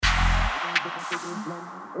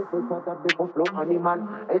Esto es para darte con flow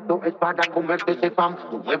animal, esto es para convertirse fan.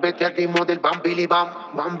 Tú muévete al ritmo del bam bili bam,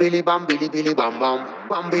 bam bili bam bili bili bam bam,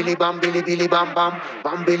 bam bili bam bili bili bam bam,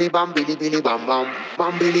 bam bili bam bili bili bam bam,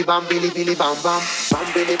 bam bili bam bili bili bam bam, bam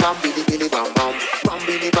bili bam bili bili bam bam, bam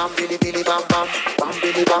bili bam bili bili bam bam, bam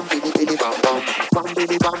bili bam bili bili bam bam, bam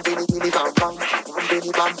bili bam bili bili bam bam, bam bili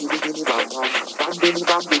bam bili bili bam bam, bam bili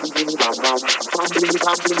bam bili bili bam bam, bam bili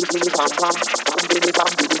bam bili bili bam bam, bam bili bam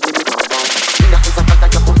bili bili bam bam. Mira esa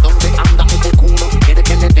pantalla por donde anda ese culo. Quiere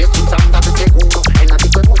que le des un tanda de seguro. En la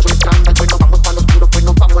disco hay mucho escándalo. Pues nos vamos para los oscuro, pues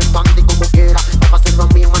nos vamos en bandi como quiera. Vamos a hacerlo a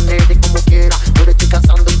mi manera y como quiera. Yo le estoy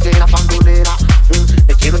cazando entera, bandolera.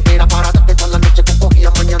 Te quiero entera para darte toda la noche con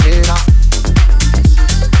cogida mañanera.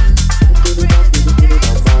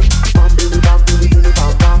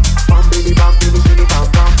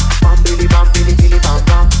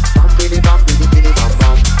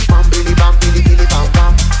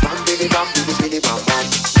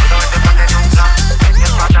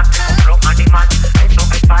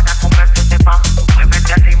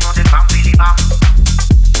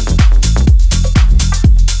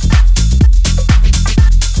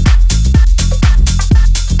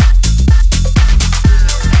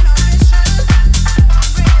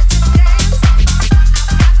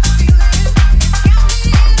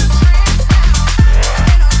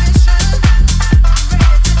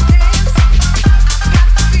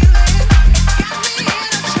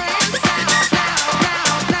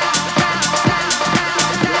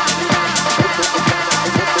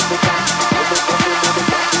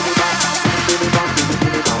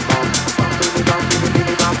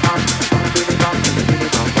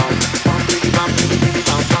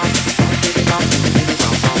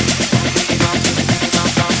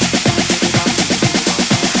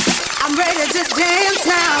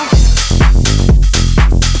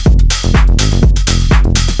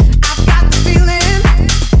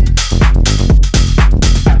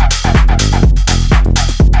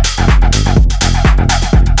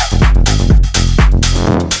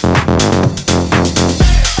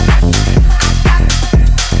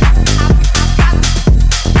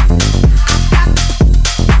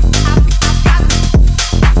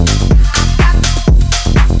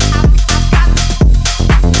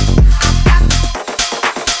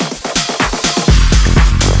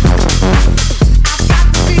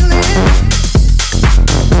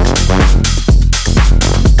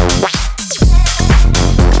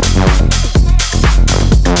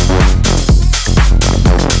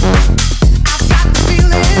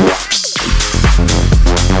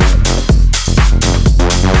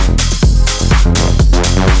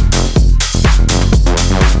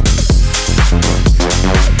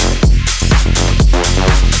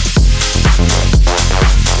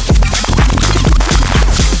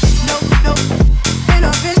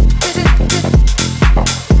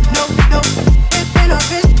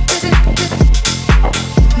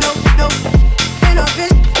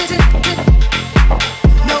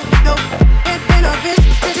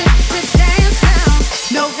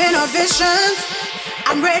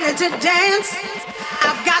 I'm ready to dance.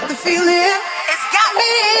 I've got the feeling. It's got me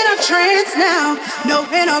in a trance now. No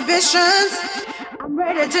inhibitions. I'm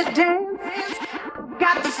ready to dance. I've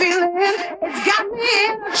got the feeling. It's got me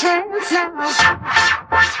in a trance now.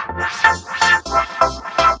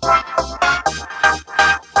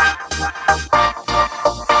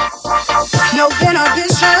 No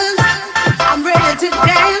inhibitions. I'm ready to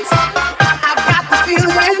dance. I've got the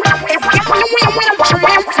feeling. It's got me in a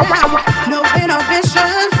trance now. No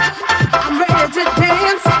inhibitions. I'm ready to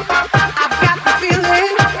dance. I've got the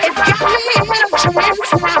feeling. It's got me in a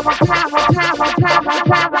trance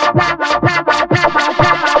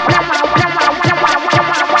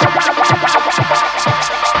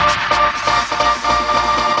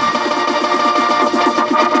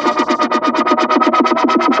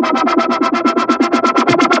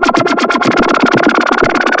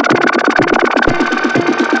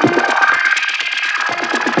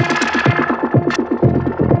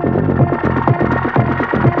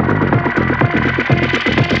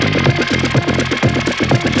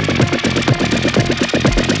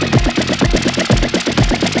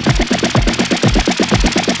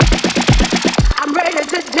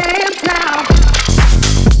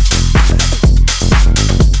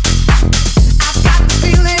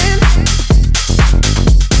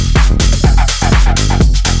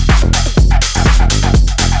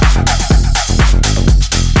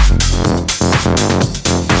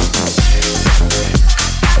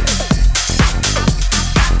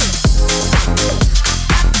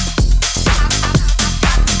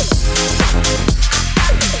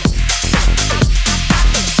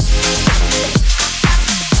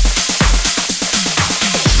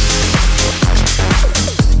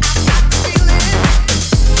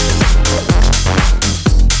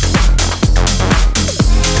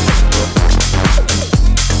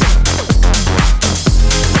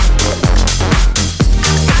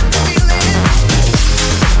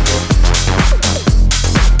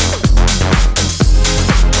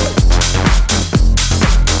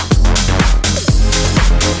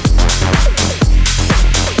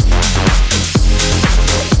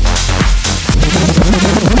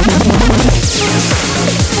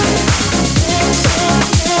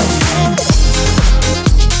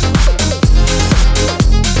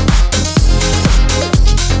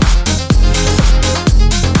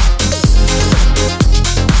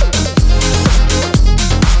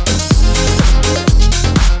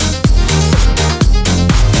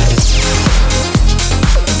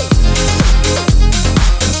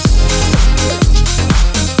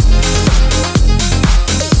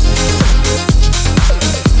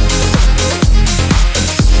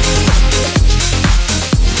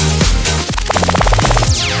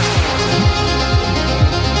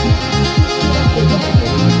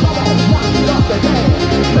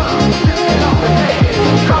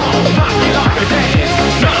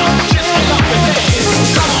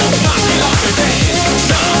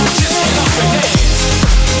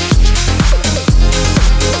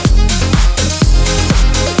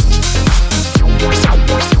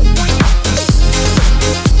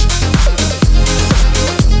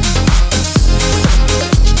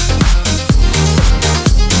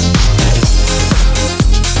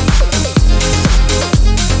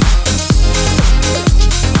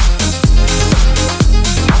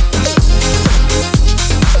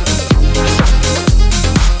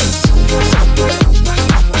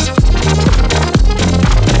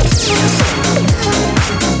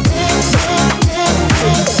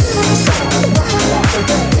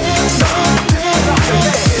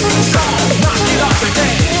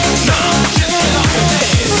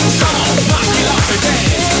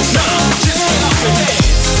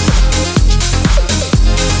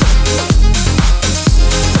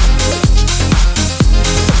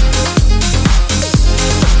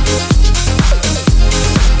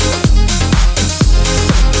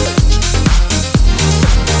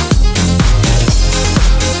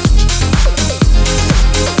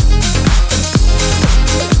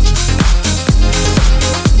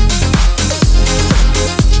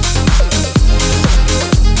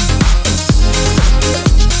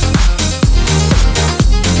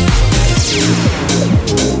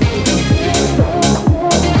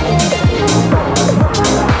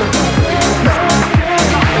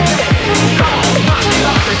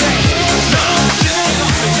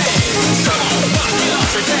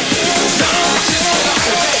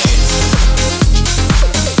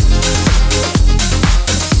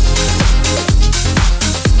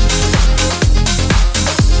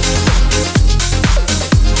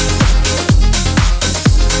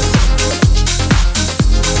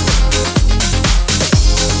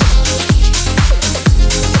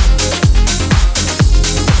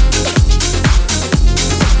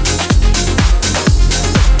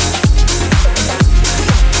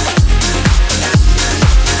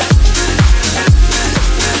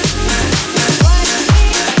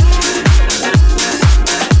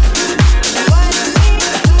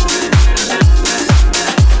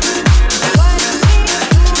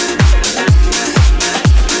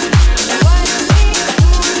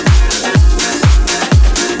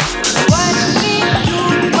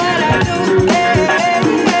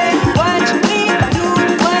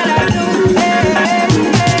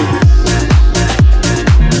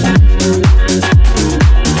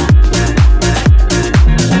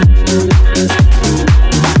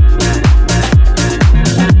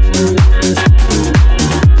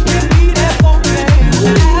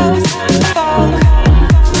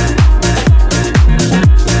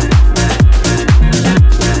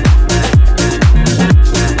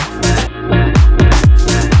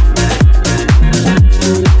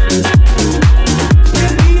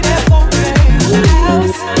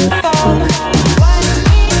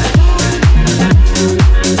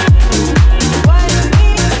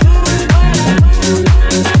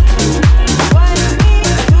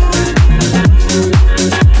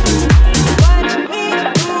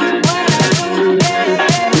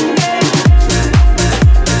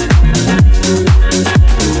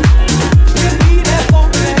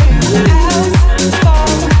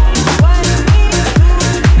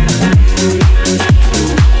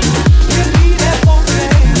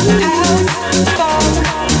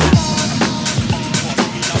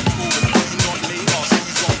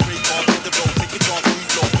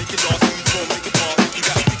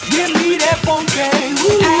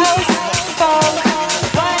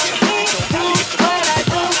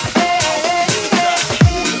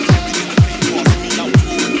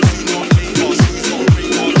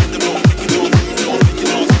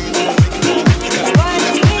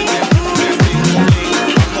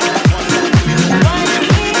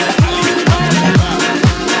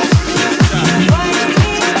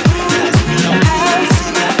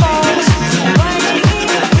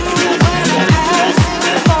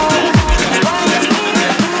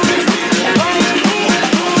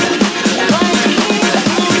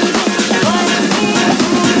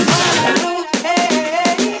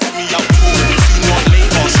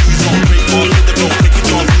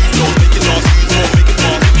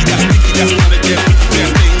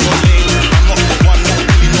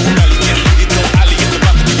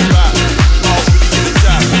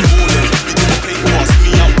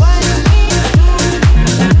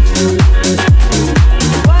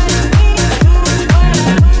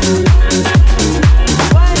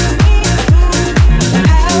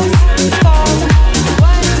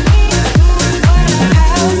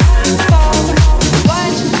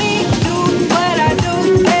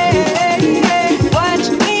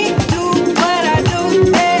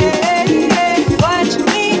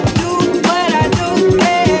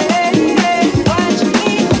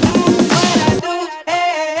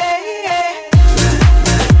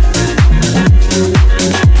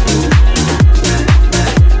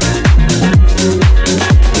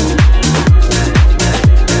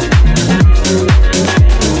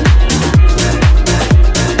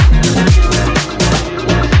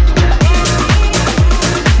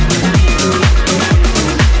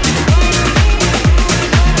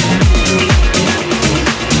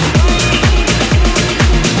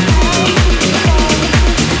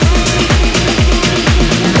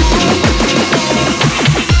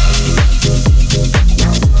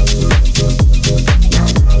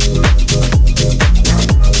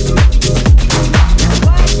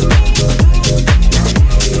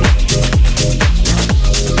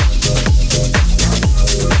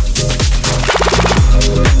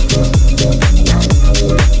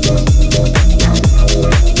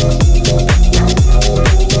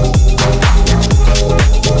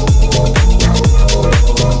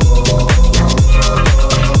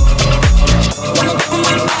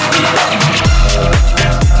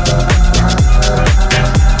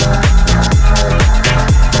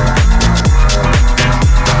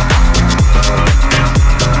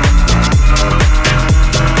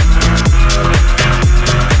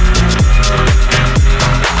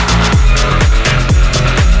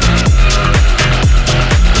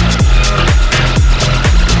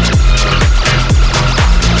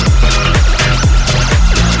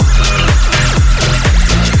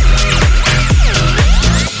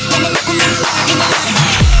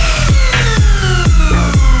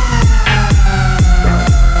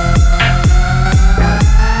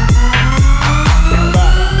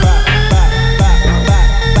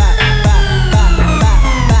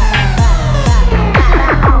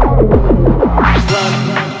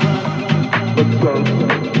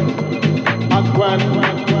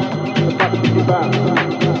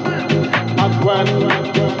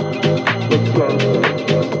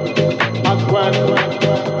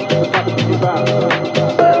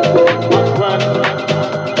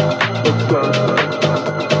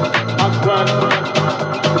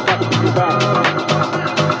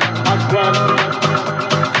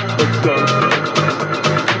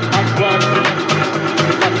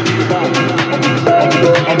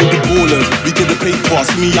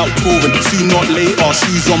See me out touring, soon not later.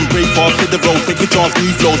 Shoes on, break fast, hit the road, take a chance, new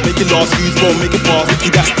flows, make it last, use roll, make it fast.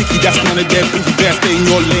 Sticky, that's none of them. If you dare stay in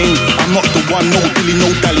your lane, I'm not the one, no dilly, no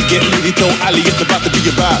dally. Get lady, tell Ali, it's about to be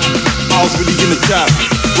about. I was really in the trap,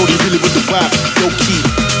 Brody really with the vibe, low key.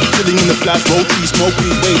 Chilling in the flash, roll tree, smoke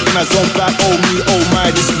weed, wait, then I zone back. Oh me, oh my,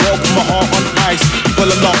 this is love, put my heart on ice. People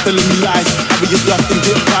are not telling me lies, have your bluff and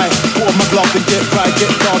get by. Put on my glove and get right, get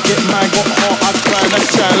dark, get mine. Got heart, I cry, and I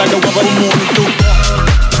shine like the weather in the morning dew.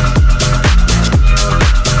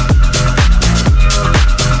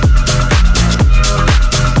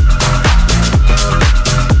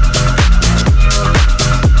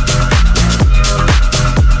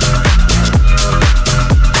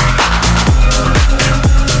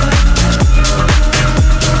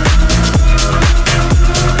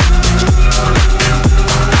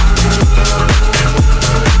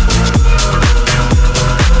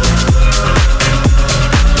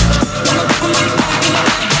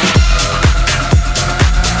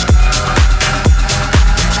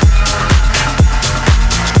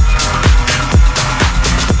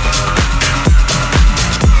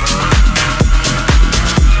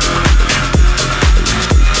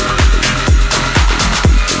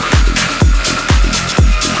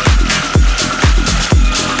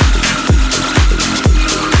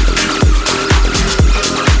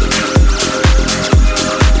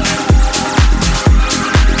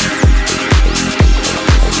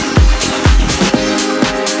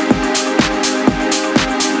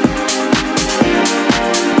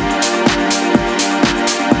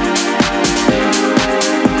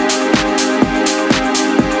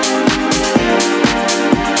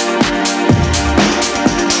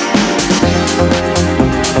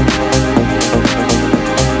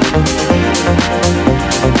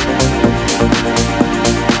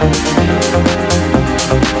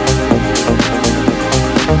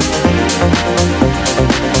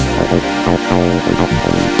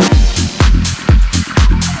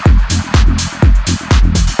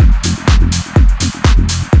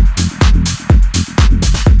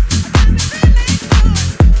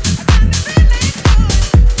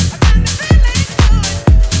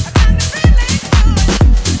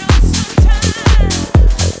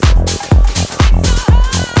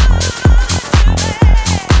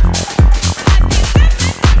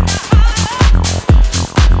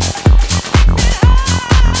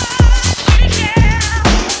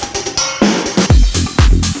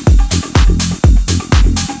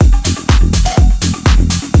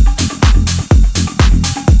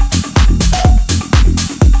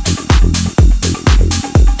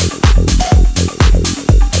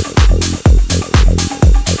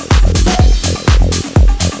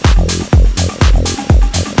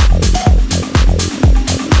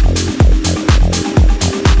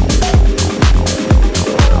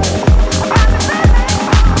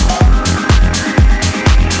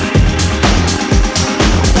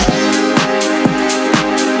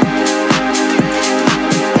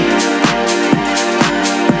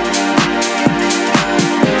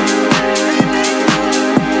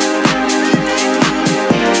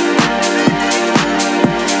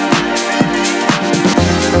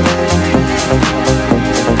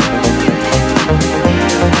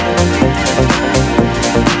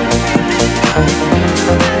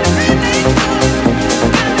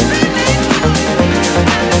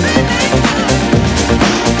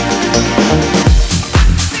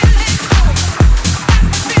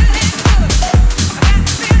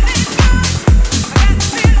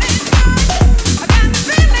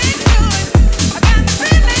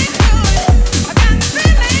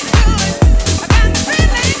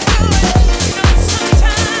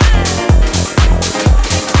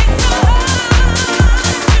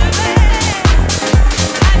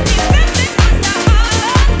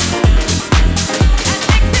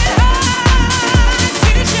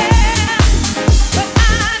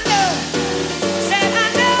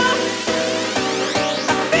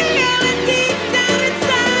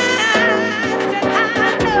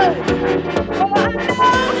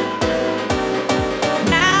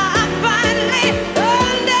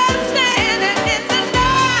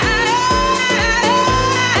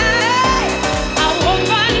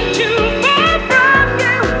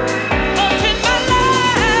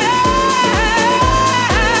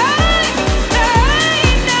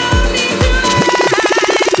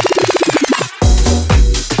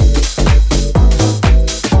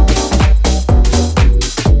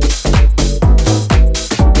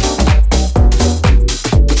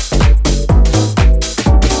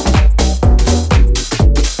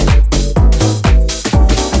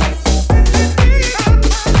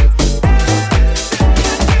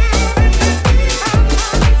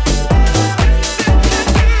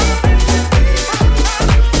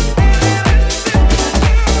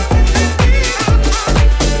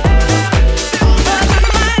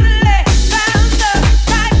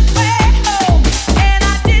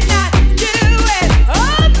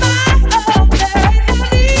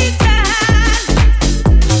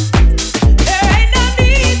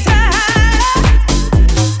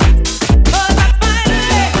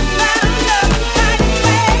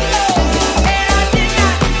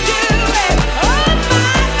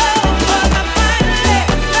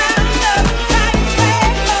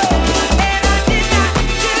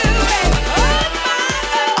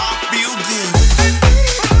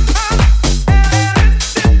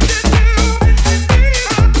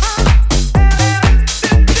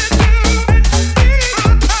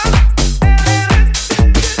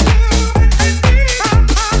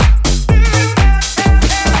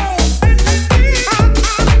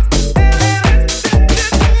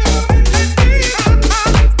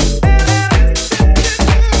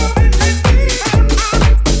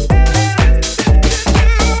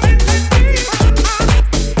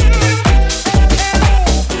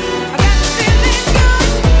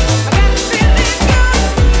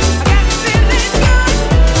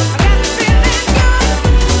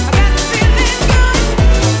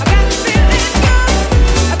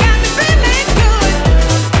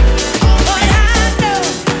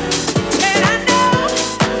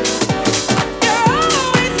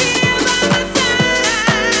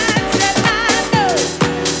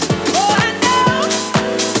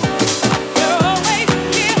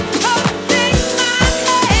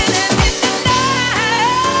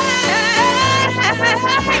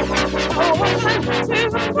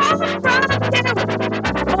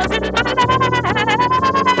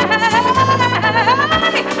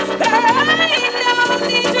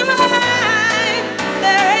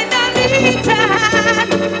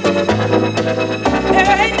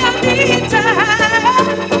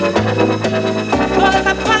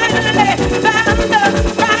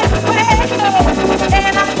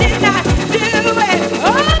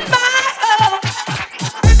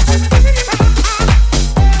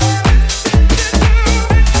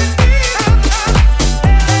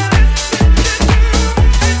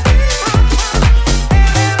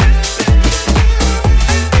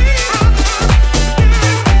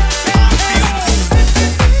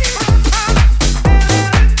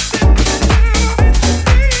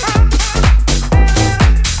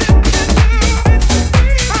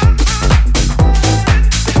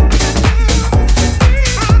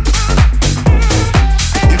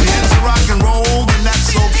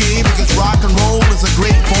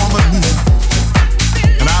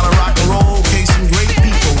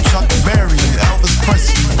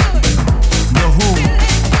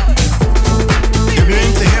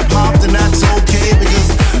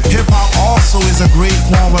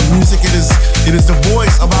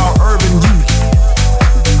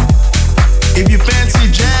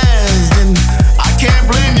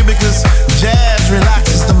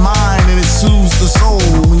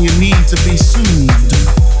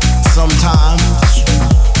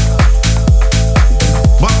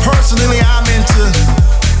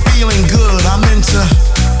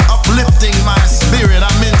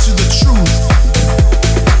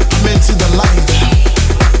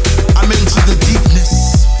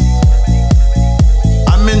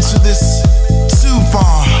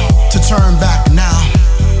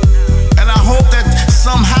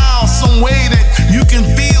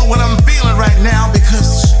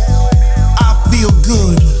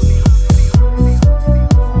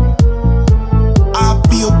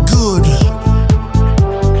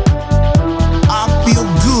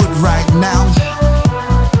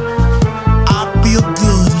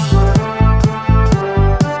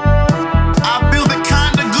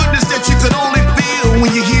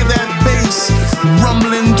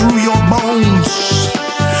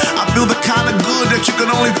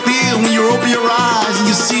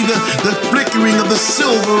 The flickering of the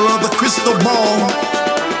silver of the crystal ball.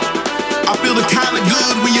 feel the kind of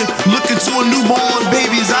good when you look into a newborn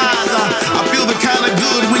baby's eyes. I feel the kind of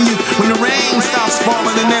good when the rain stops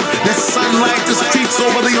falling and that sunlight just creeps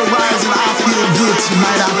over the horizon. I feel good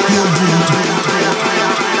tonight. I feel good.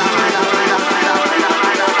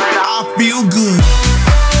 I feel good.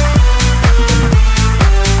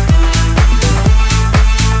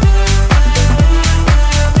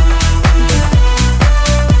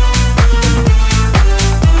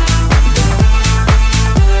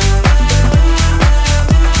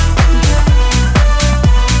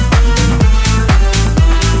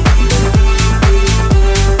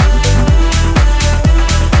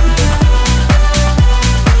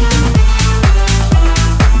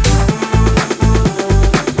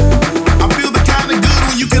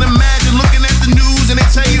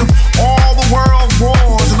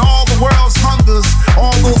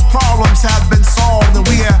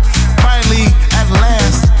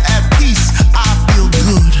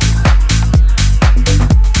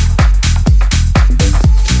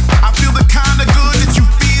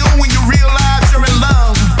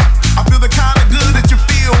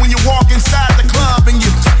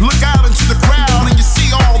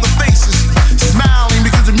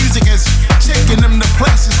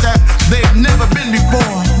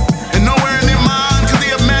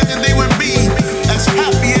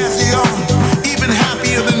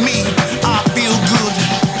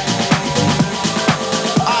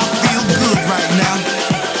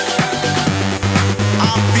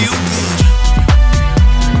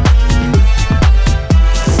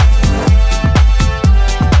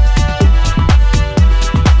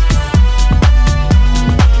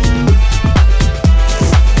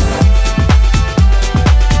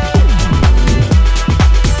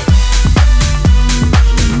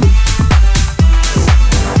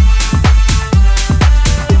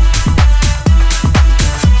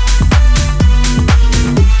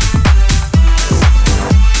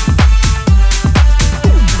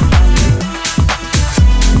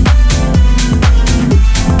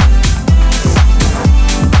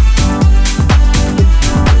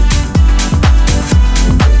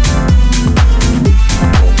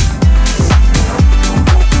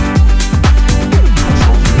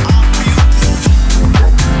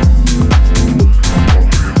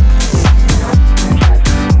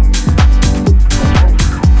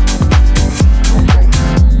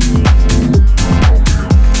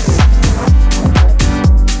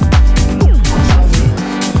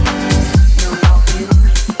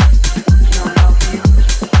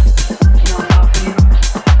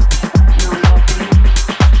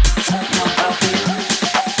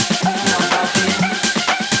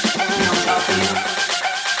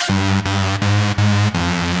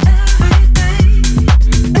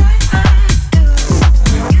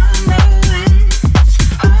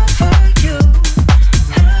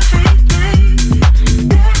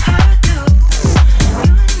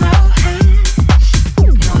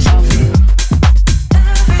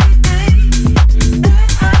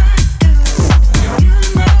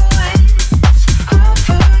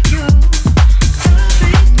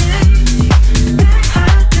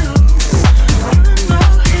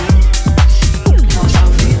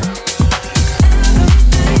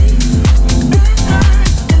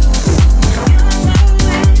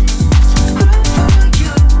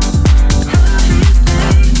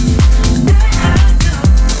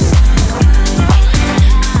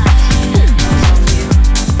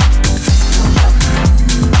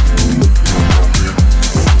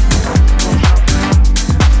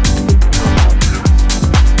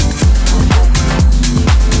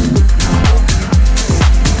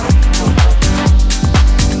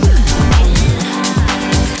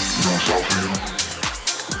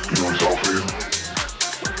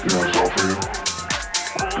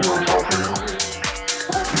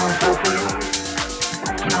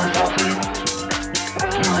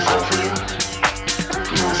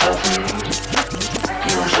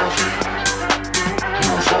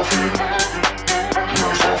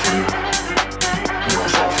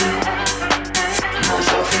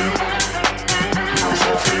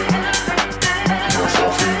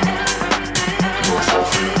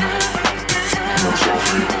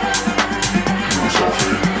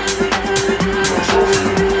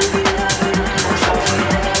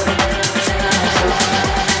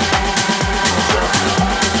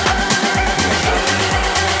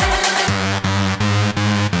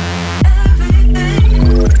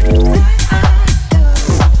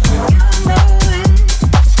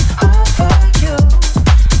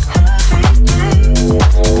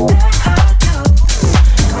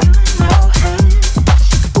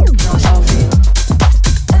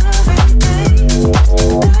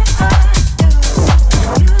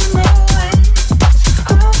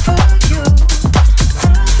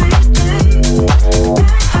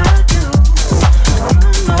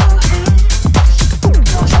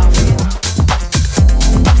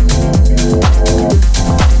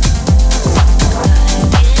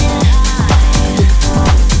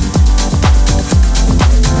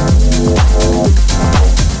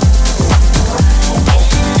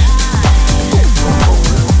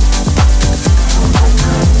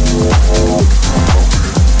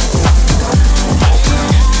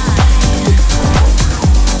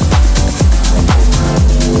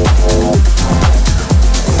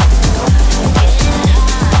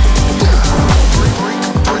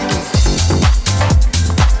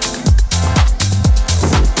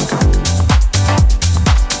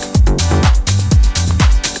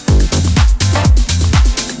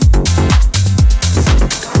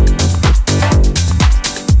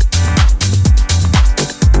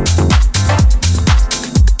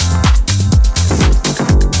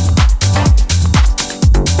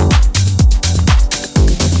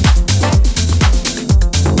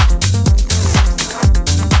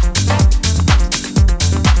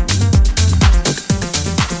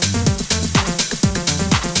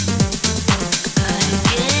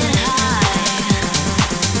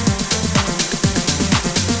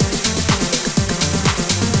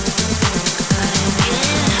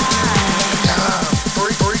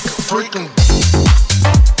 freaking.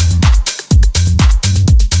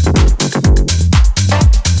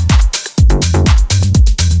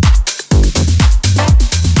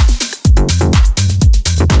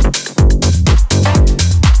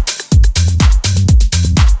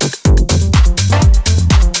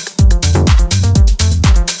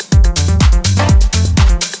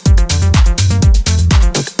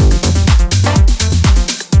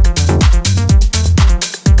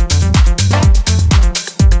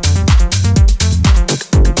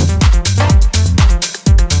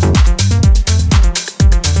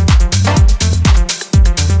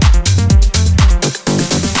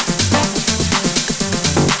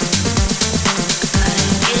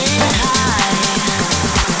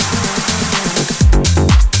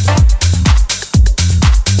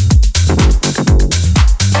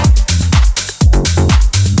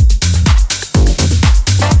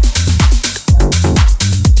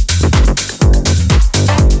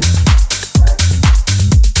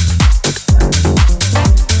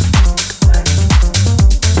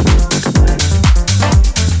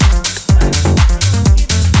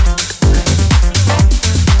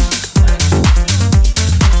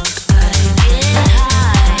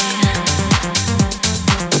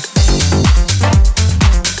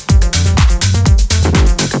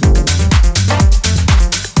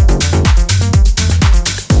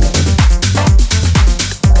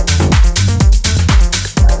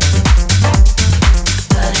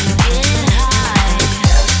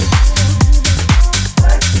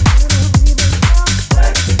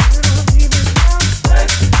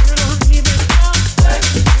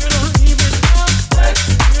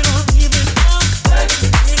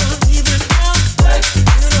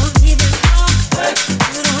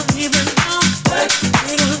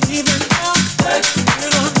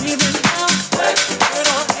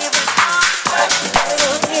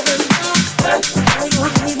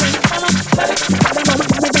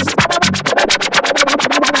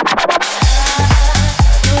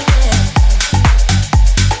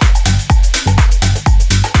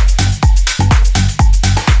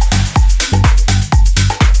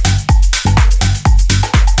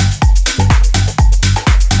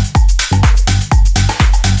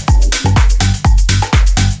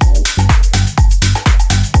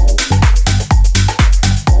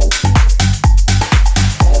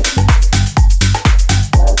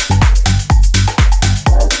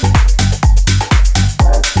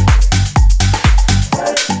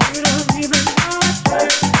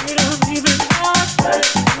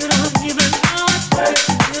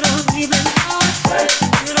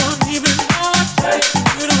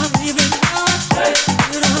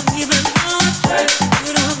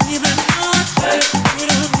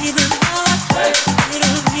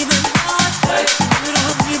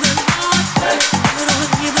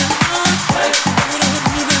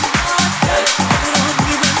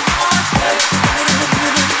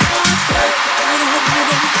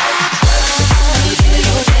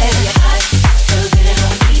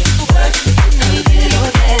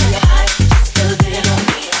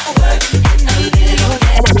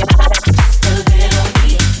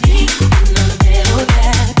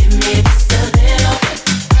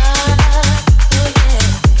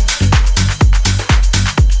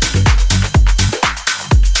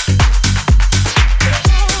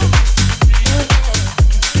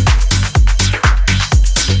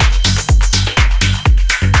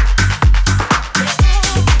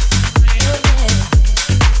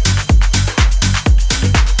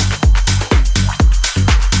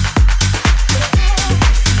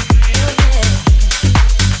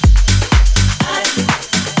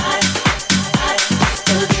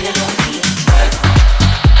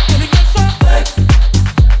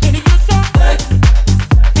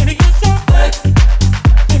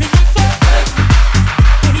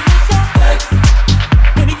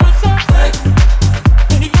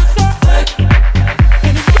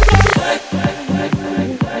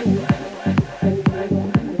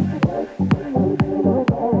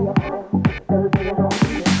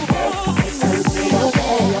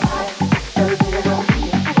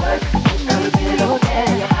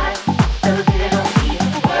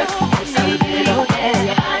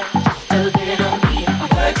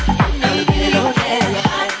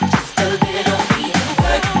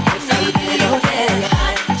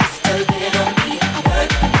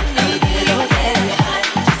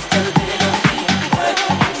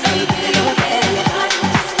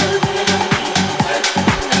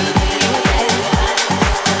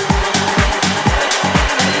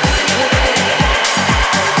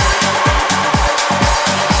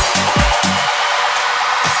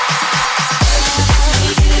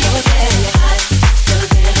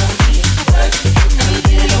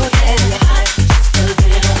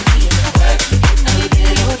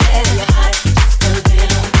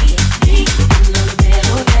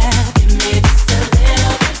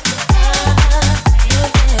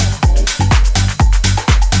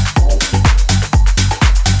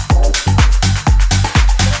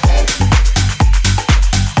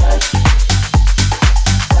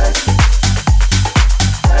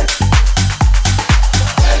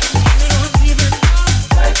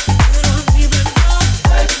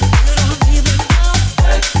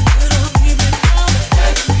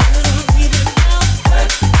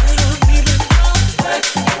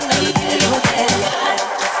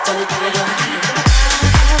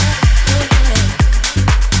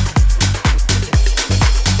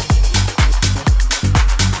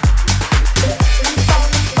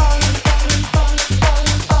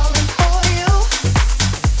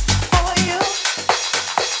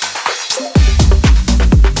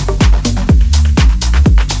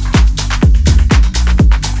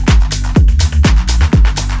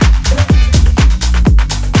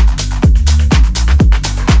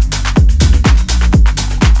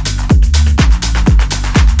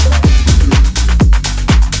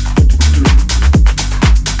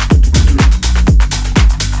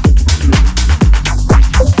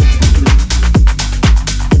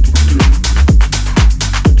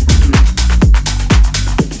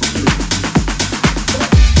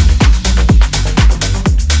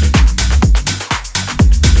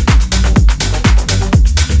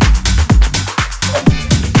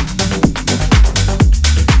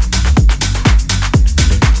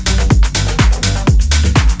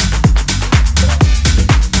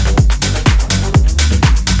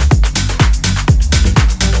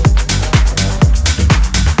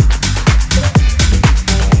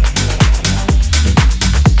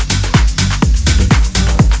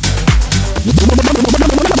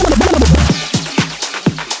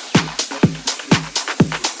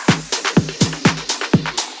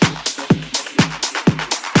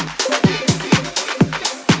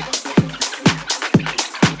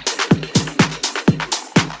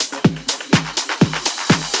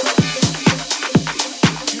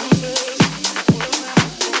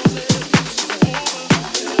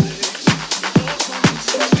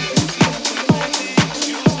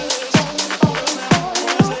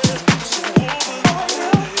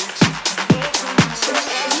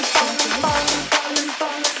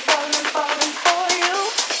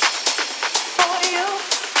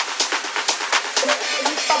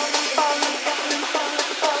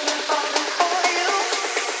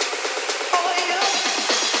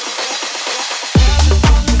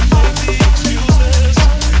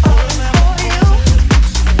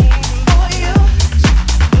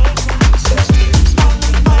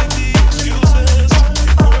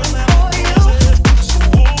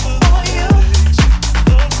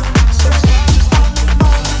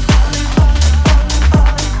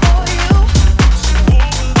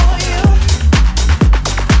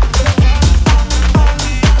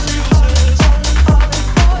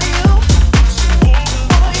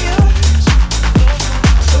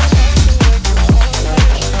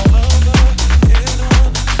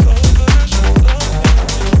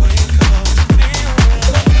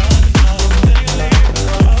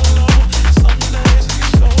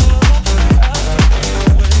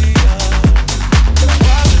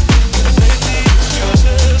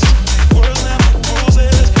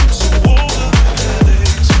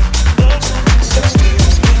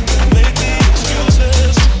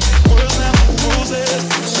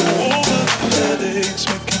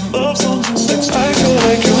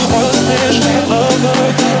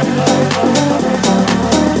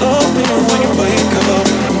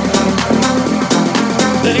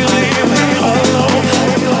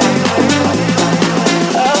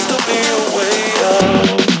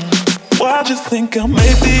 you think I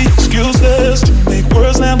made the excuses to make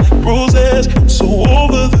words land like bruises? I'm so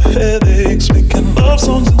over the headaches, making love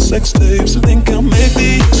songs and sex tapes. You think I made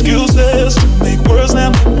the excuses to make words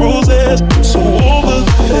land like bruises? I'm so over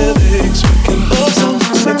the headaches, making love songs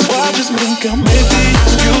and sex. Why just think I made the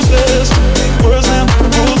excuses to make words land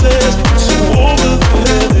like bruises? I'm so over the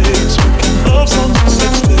headaches, making love songs and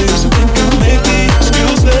sex tapes. You think I made the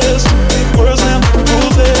excuses to make words land like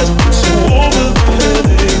bruises? I'm so over the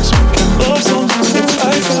headaches, making love songs and sex.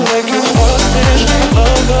 I feel like your heart finished,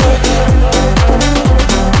 lover.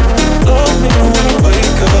 Love me when you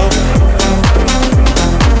wake up,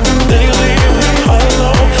 then you leave me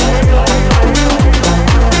hollow.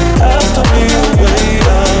 After me you wait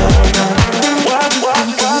up. Why do you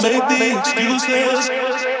think I made the excuses?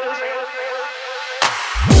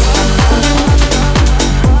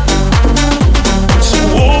 So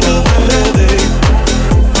over the headache.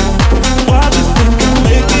 Why do you think I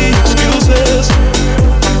made the excuses?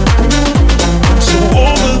 So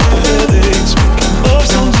over the headaches, making love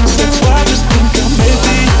songs and sex. Why do you think I made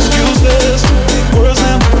the excuses? Make words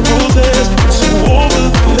and bruises. So over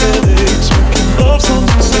the headaches, making love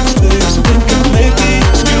songs and sex tapes. You think I made the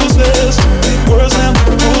excuses? Make words and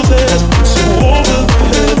bruises. So over the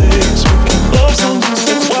headaches, making love songs and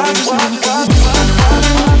sex. Why do you think I made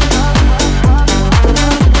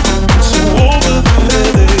so over the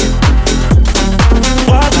headache?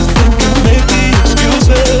 Why do you think I made the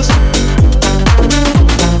excuses?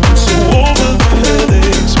 So over the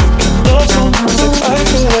headaches, making love songs and sex. I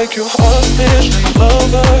feel like your heart finished,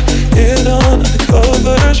 lover, hidden under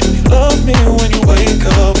covers. You love me when you wake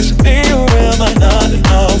up. Is it me or am I not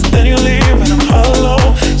enough? Then you leave and I'm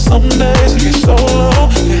hollow. Some days I get so low,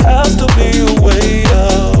 there has to be a way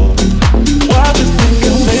out. Why do you think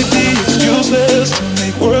I made the excuses to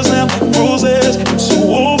make words land like bruises? I'm so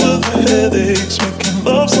over the headaches, making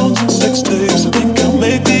love songs and sex tapes. I think I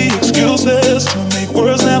made the excuses to make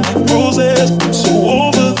words land like bruises. I'm so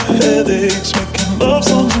over the headaches, making love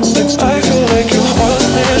songs and sex. I feel like your heart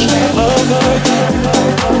finished, lover.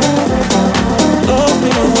 Love me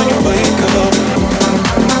when you wake up,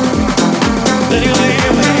 then you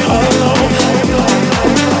leave me hollow.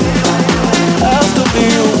 Has to be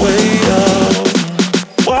a way out.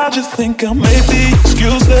 Why'd you think I made the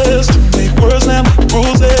excuses to make words land like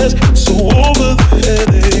bruises? So over the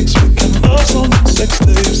headaches, making love songs and sex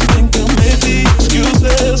tapes. Think I made the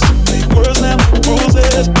excuses to make words land like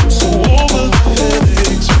bruises? So over the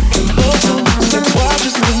headaches, making love songs and sex. Why'd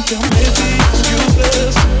you think I made the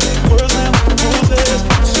excuses to make words land like bruises?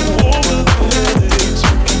 So over the headaches,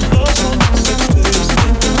 making love songs and sex tapes.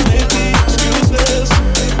 Think I made the excuses to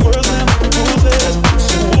make words land like bruises?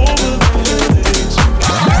 So over the headaches.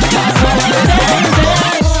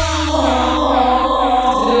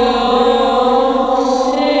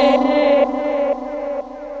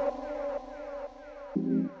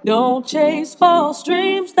 Don't chase false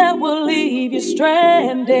dreams that will leave you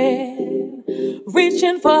stranded,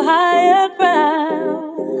 reaching for higher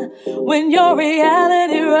ground. When your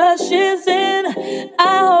reality rushes in,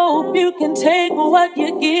 I hope you can take what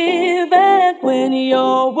you give. And when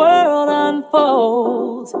your world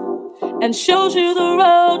unfolds and shows you the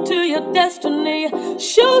road to your destiny,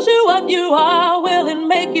 shows you what you are, will it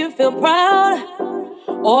make you feel proud?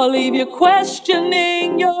 Or leave you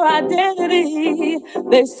questioning your identity?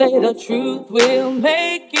 They say the truth will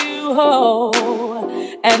make you whole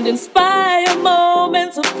and inspire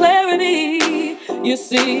moments of clarity. You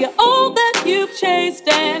see, all that you've chased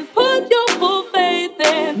and put your full faith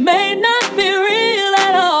in may not be real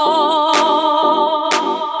at all.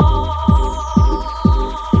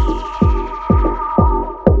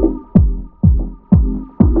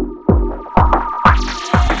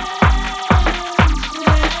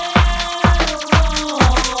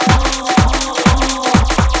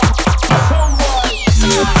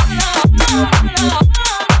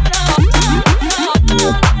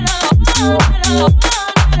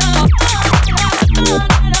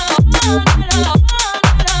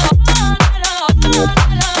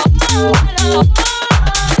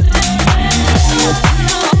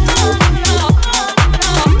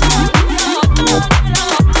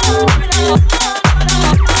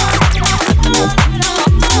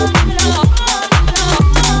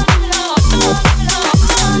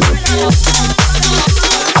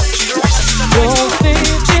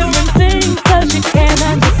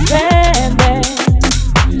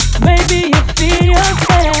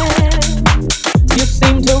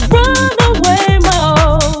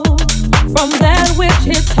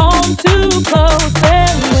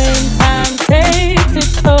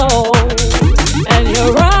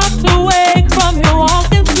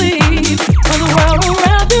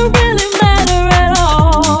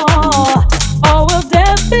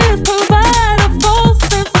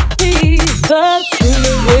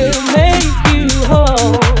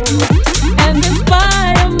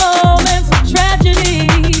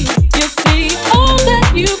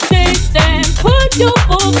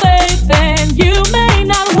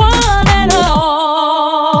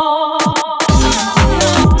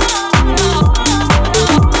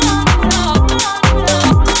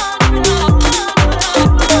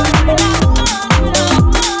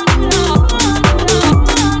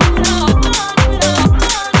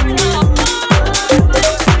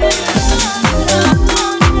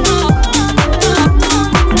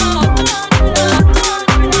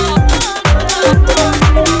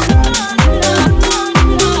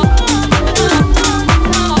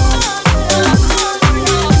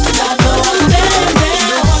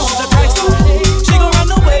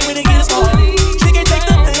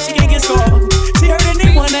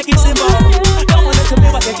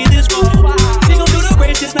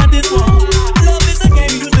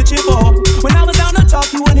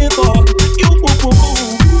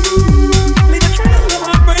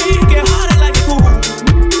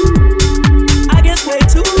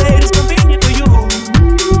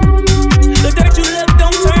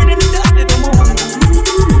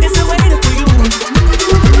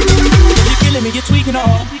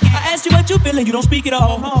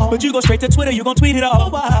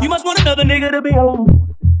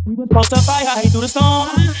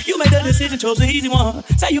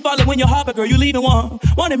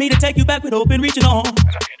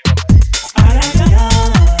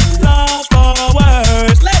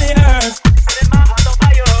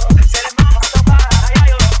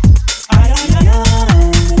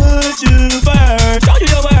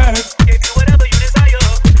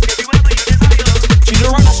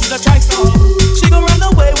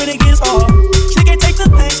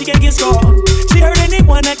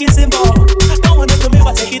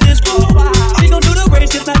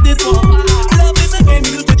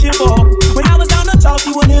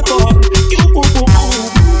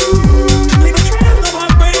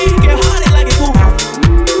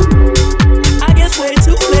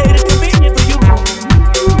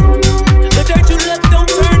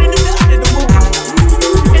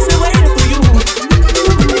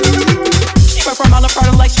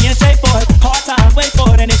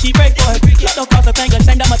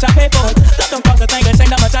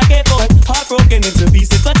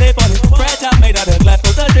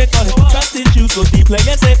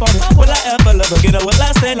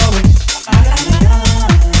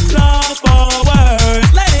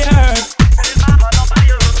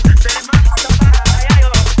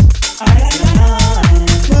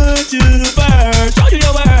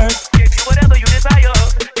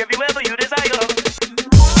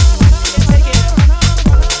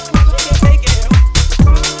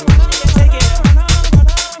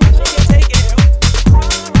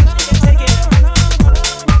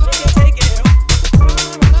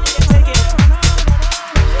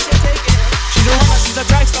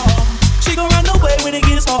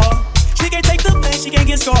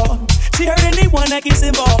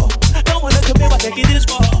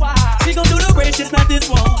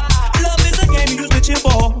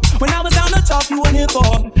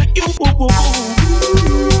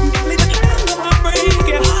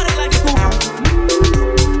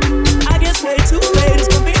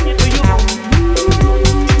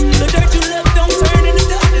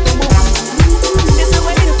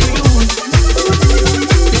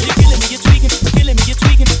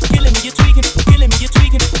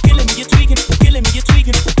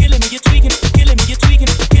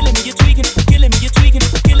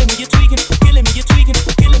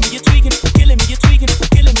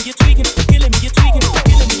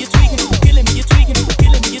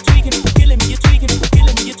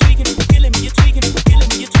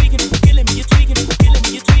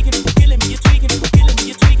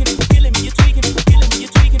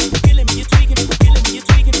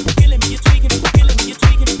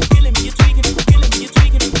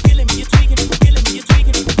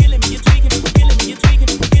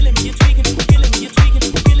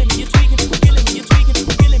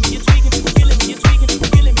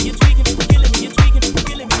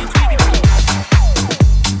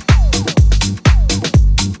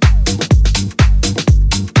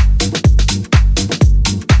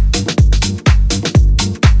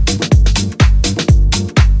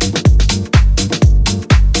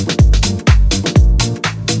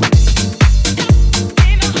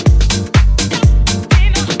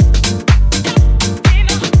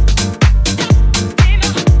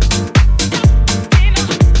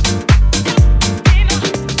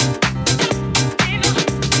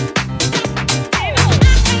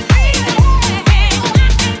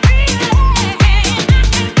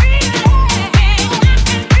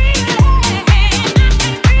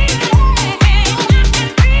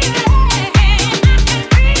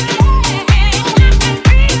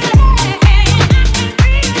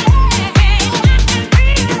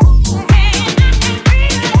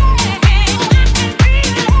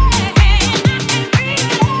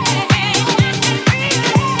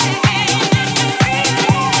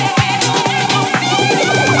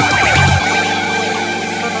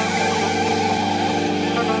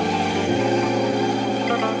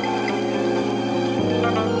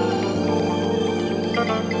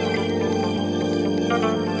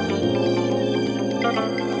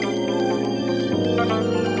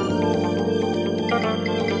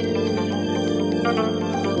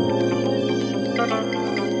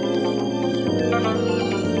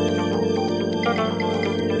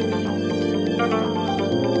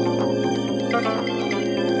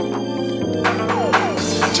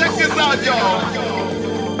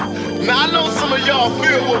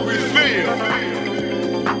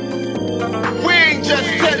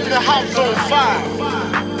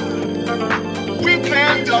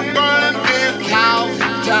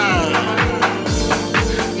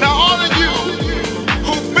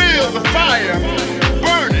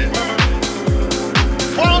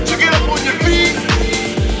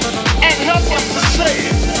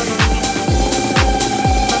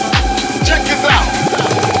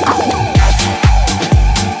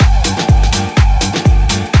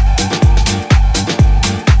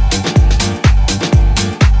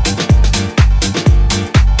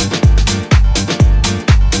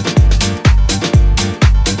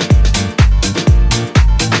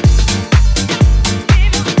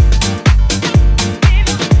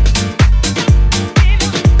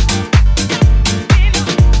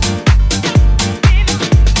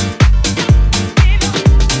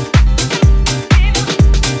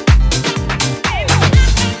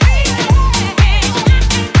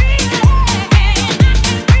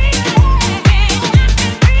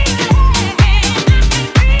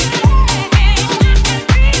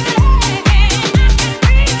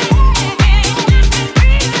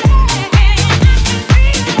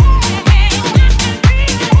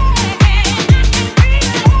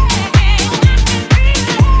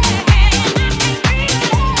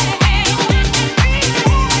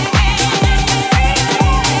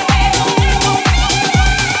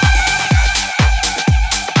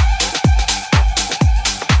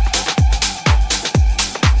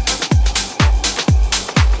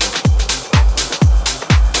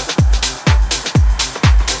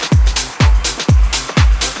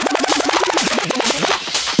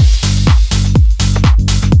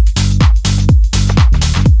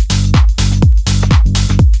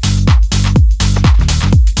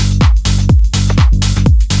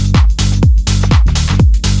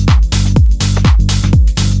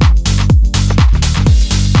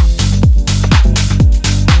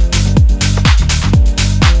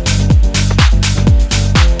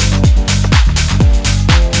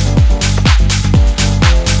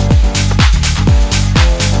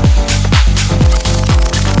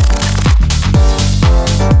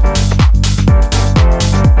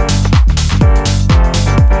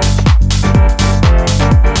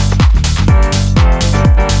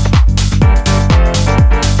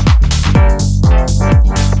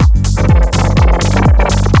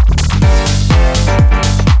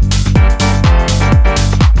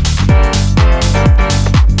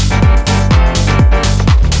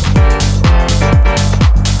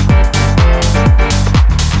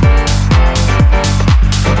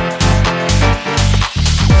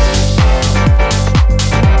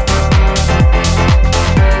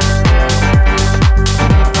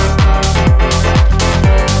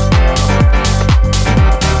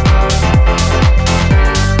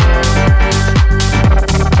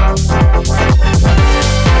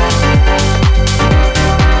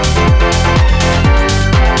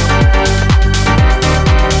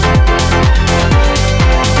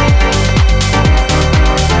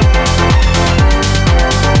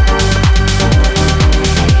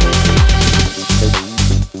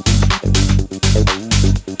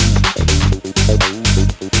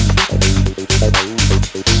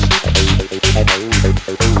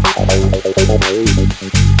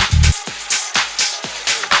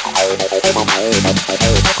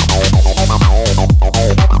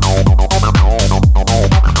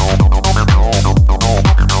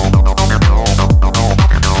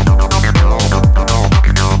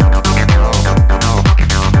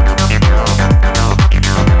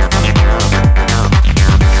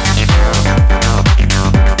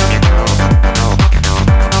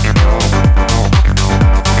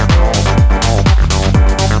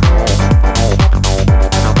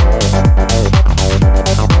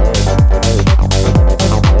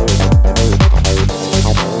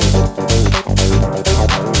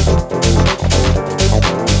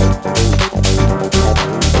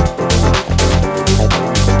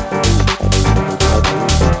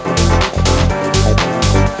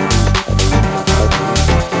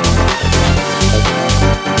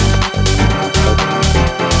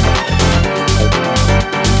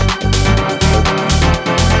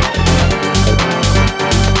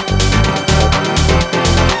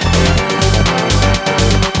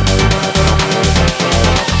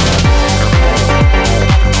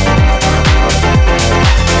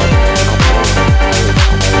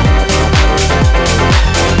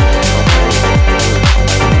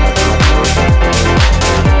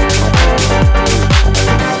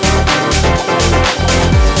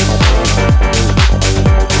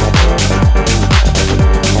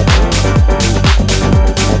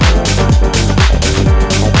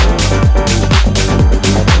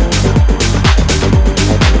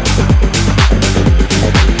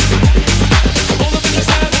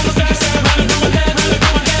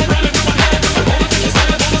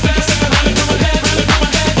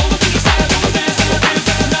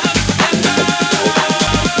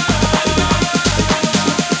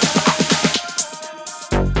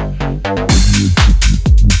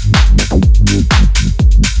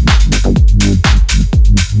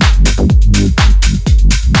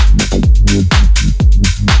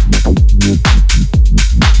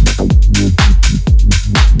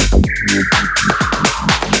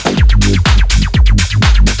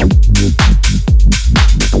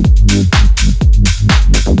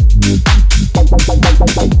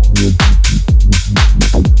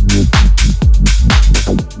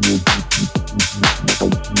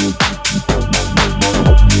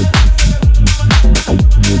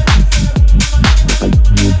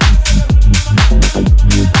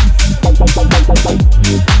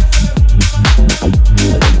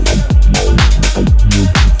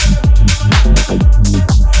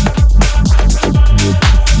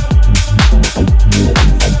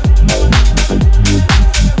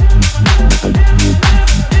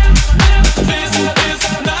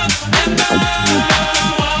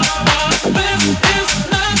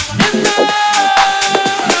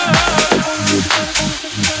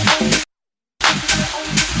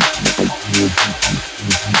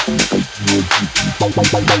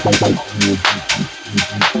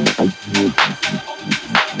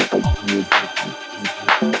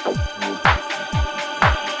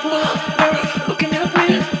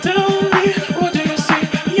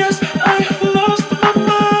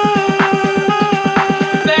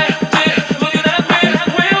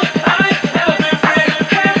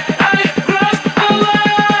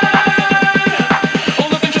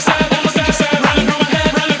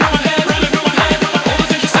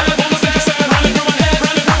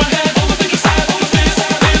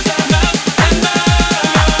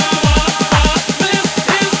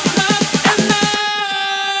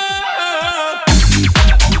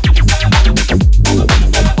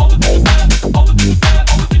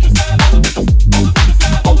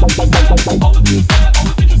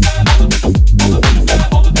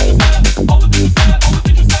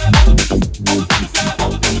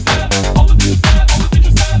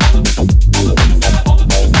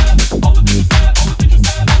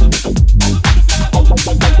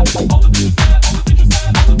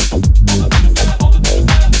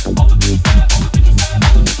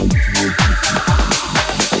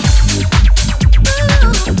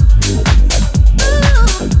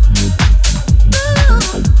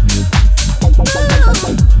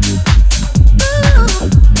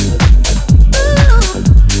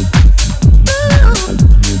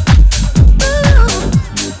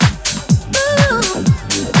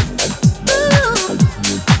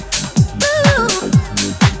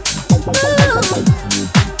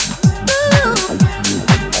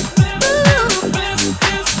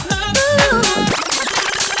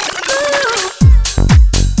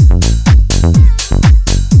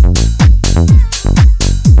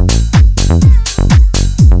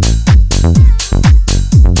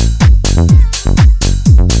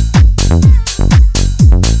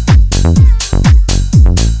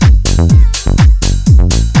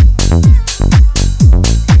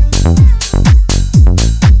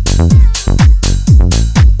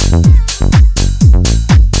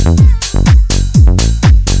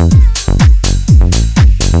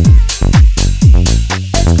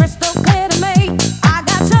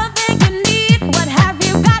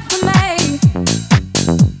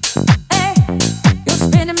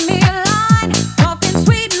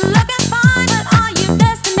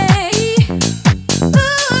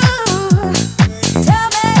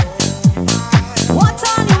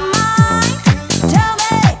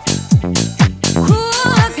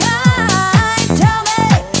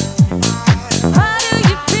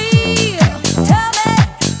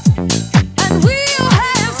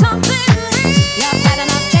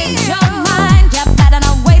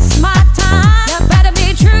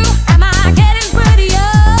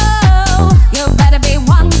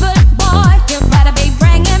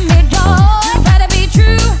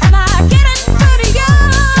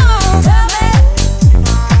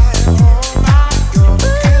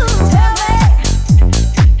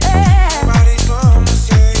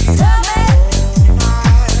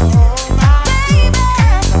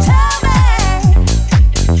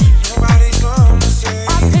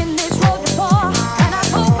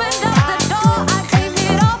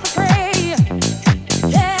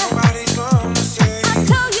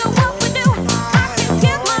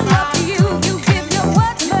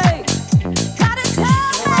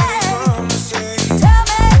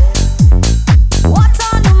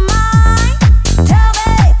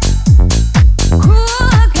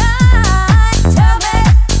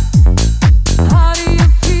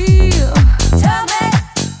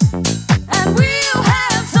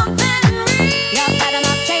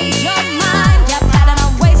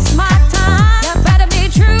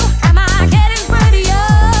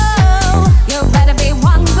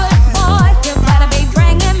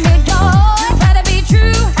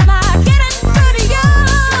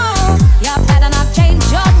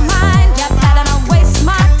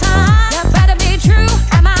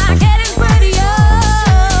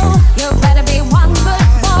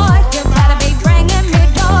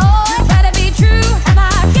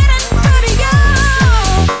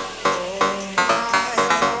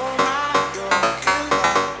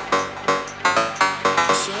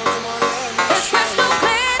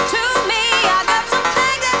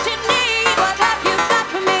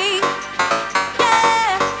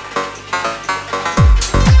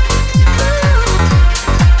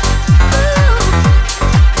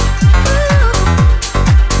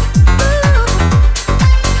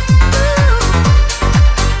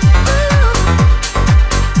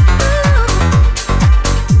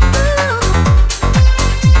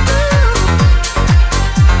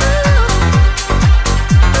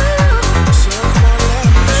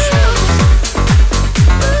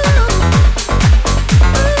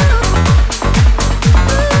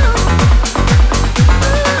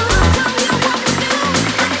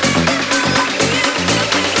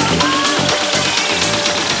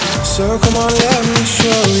 So come on, let me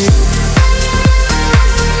show you.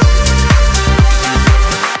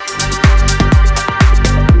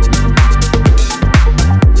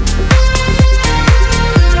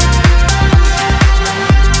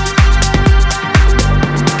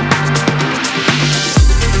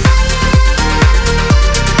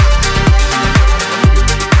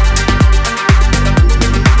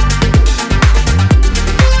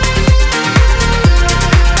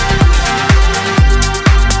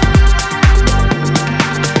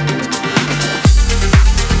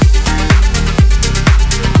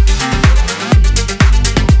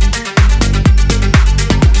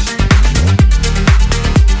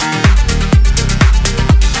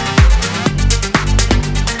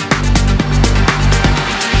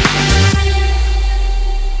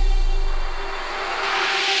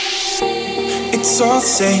 It's all the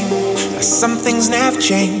same, like some things never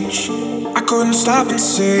change. I couldn't stop and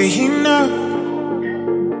say no.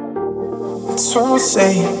 It's all the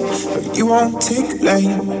same, but you won't take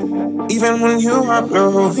blame, even when you are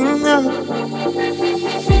blowing up.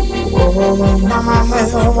 Oh my,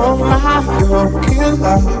 you're a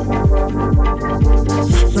killer.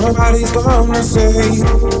 Nobody's gonna say,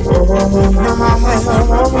 oh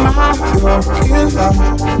my, you're a killer.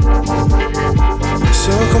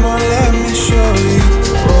 So come on, let me show you.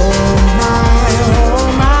 Oh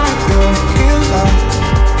my, you're a killer.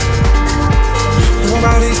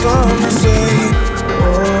 Nobody's gonna say,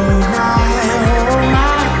 oh my,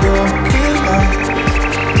 you're a killer.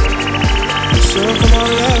 So come on,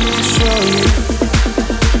 let me show you.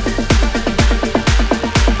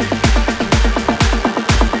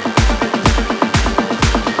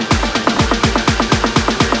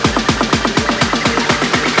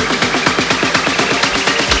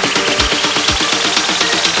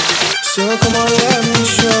 So come on, let me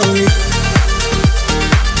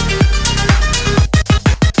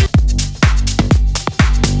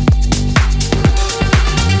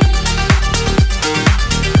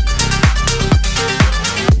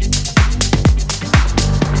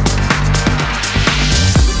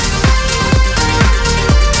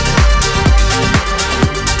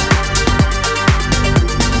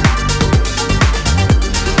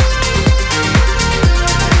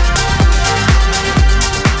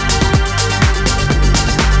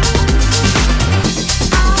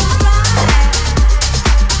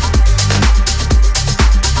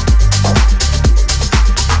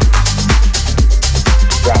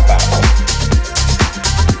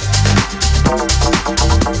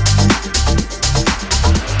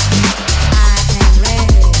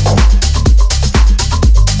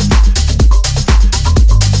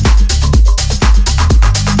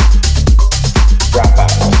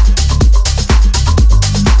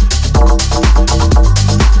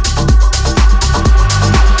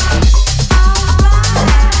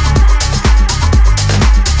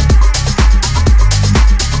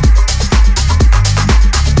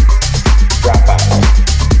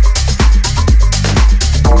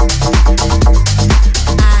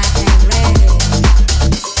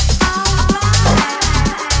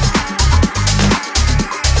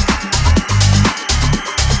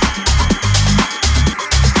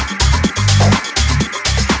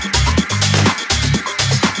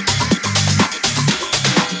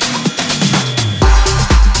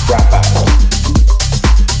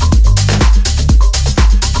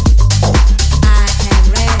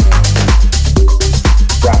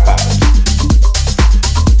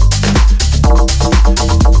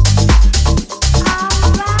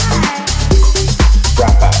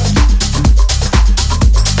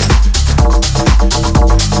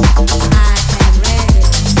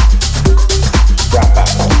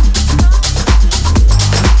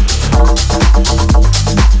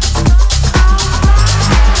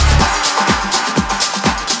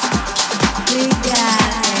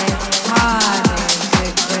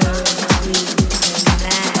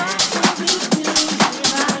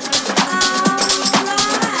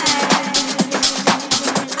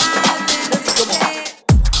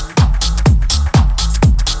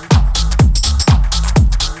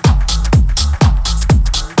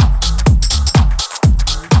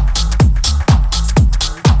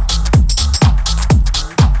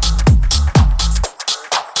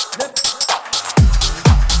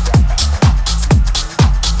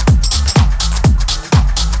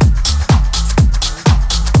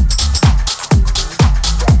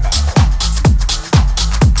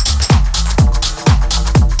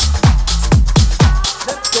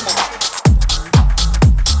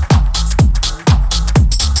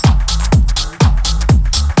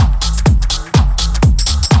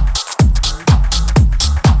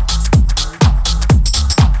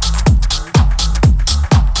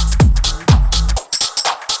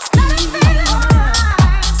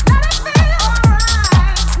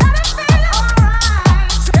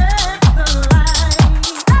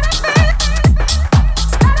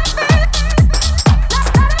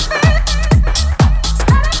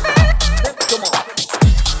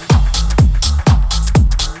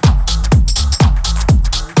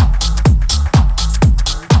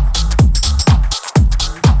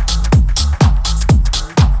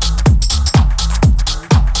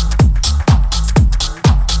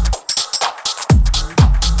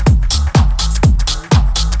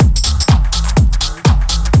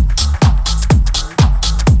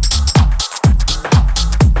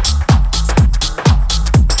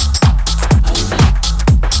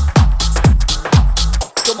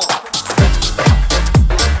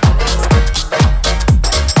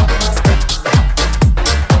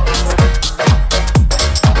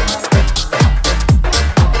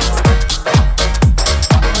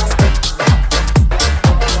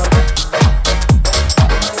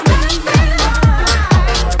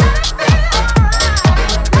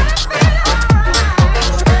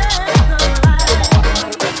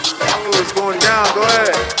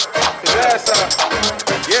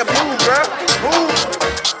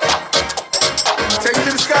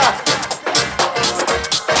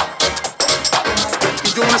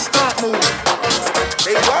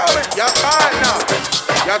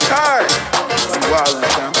problem,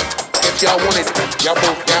 son. If y'all want it, y'all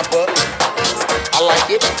both nap up. I like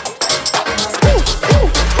it. Woo, woo,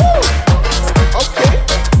 woo. Okay.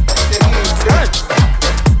 Then he ain't done.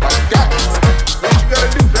 Like that. What you gotta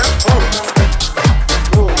do, man?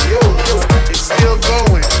 Yo. It's still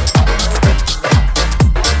going.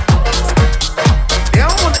 They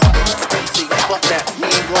don't want it. See, fuck that. He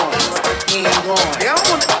ain't going. They don't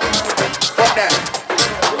want it. Fuck that.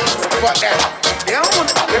 They don't want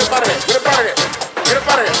it. Get up out of there. Get up out of there.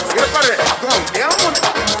 Go. They don't want it.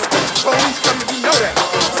 Police coming, you know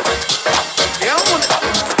that.